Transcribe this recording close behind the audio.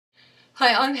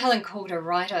Hi, I'm Helen Calder,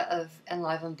 writer of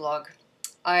Enliven Blog.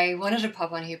 I wanted to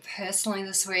pop on here personally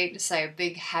this week to say a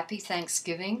big happy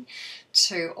Thanksgiving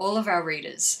to all of our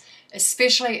readers,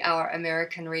 especially our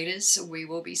American readers. We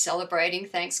will be celebrating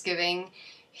Thanksgiving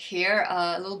here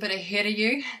a little bit ahead of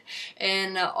you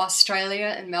in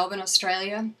Australia, in Melbourne,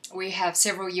 Australia. We have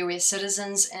several US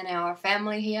citizens in our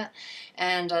family here,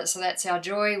 and so that's our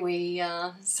joy. We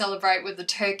celebrate with the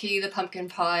turkey, the pumpkin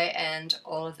pie, and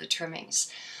all of the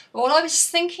trimmings. Well, I was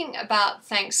thinking about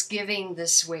Thanksgiving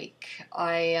this week.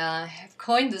 I have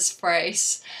coined this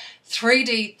phrase,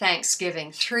 3D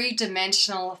Thanksgiving,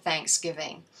 three-dimensional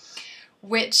Thanksgiving,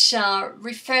 which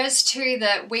refers to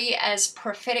that we as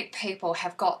prophetic people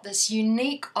have got this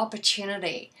unique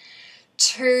opportunity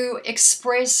to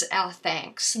express our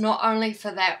thanks, not only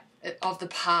for that of the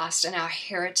past and our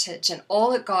heritage and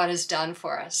all that God has done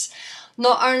for us,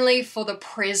 not only for the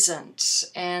present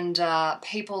and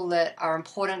people that are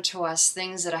important to us,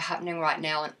 things that are happening right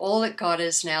now and all that God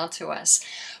is now to us,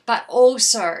 but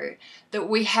also that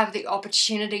we have the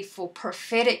opportunity for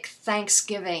prophetic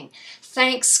thanksgiving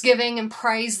and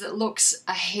praise that looks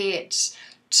ahead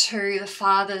to the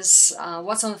Father's,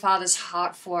 what's on the Father's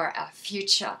heart for our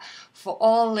future, for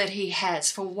all that He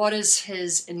has, for what is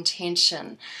His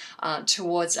intention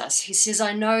towards us. He says,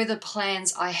 I know the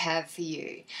plans I have for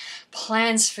you,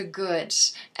 plans for good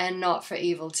and not for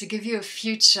evil, to give you a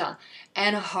future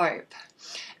and a hope.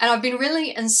 And I've been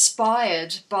really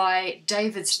inspired by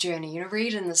David's journey. You know,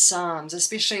 read in the Psalms,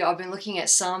 especially I've been looking at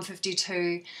Psalm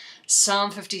 52, Psalm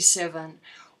 57,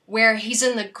 where he's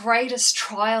in the greatest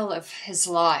trial of his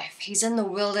life. He's in the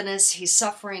wilderness, he's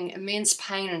suffering immense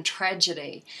pain and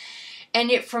tragedy. And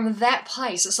yet from that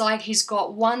place, it's like he's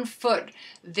got one foot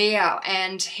there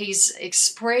and he's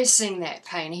expressing that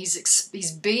pain.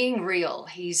 He's being real.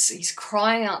 He's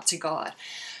crying out to God.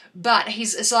 But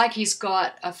it's like he's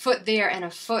got a foot there and a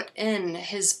foot in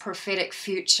his prophetic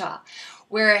future,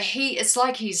 where it's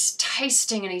like he's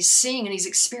tasting and he's seeing and he's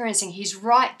experiencing. He's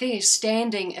right there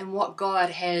standing in what God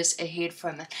has ahead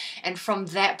from him. And from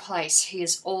that place, he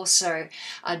is also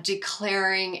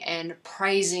declaring and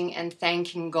praising and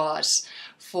thanking God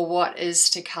for what is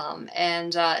to come.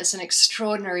 And it's an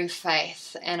extraordinary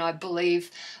faith, and I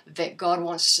believe that God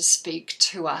wants to speak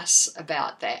to us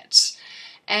about that.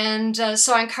 And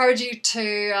so I encourage you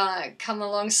to come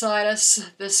alongside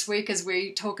us this week as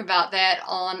we talk about that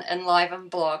on Enliven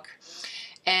Blog.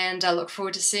 And I look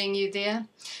forward to seeing you there.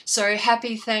 So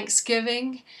happy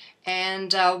Thanksgiving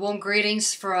and warm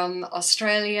greetings from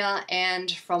Australia and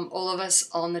from all of us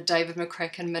on the David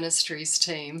McCracken Ministries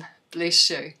team. Bless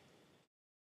you.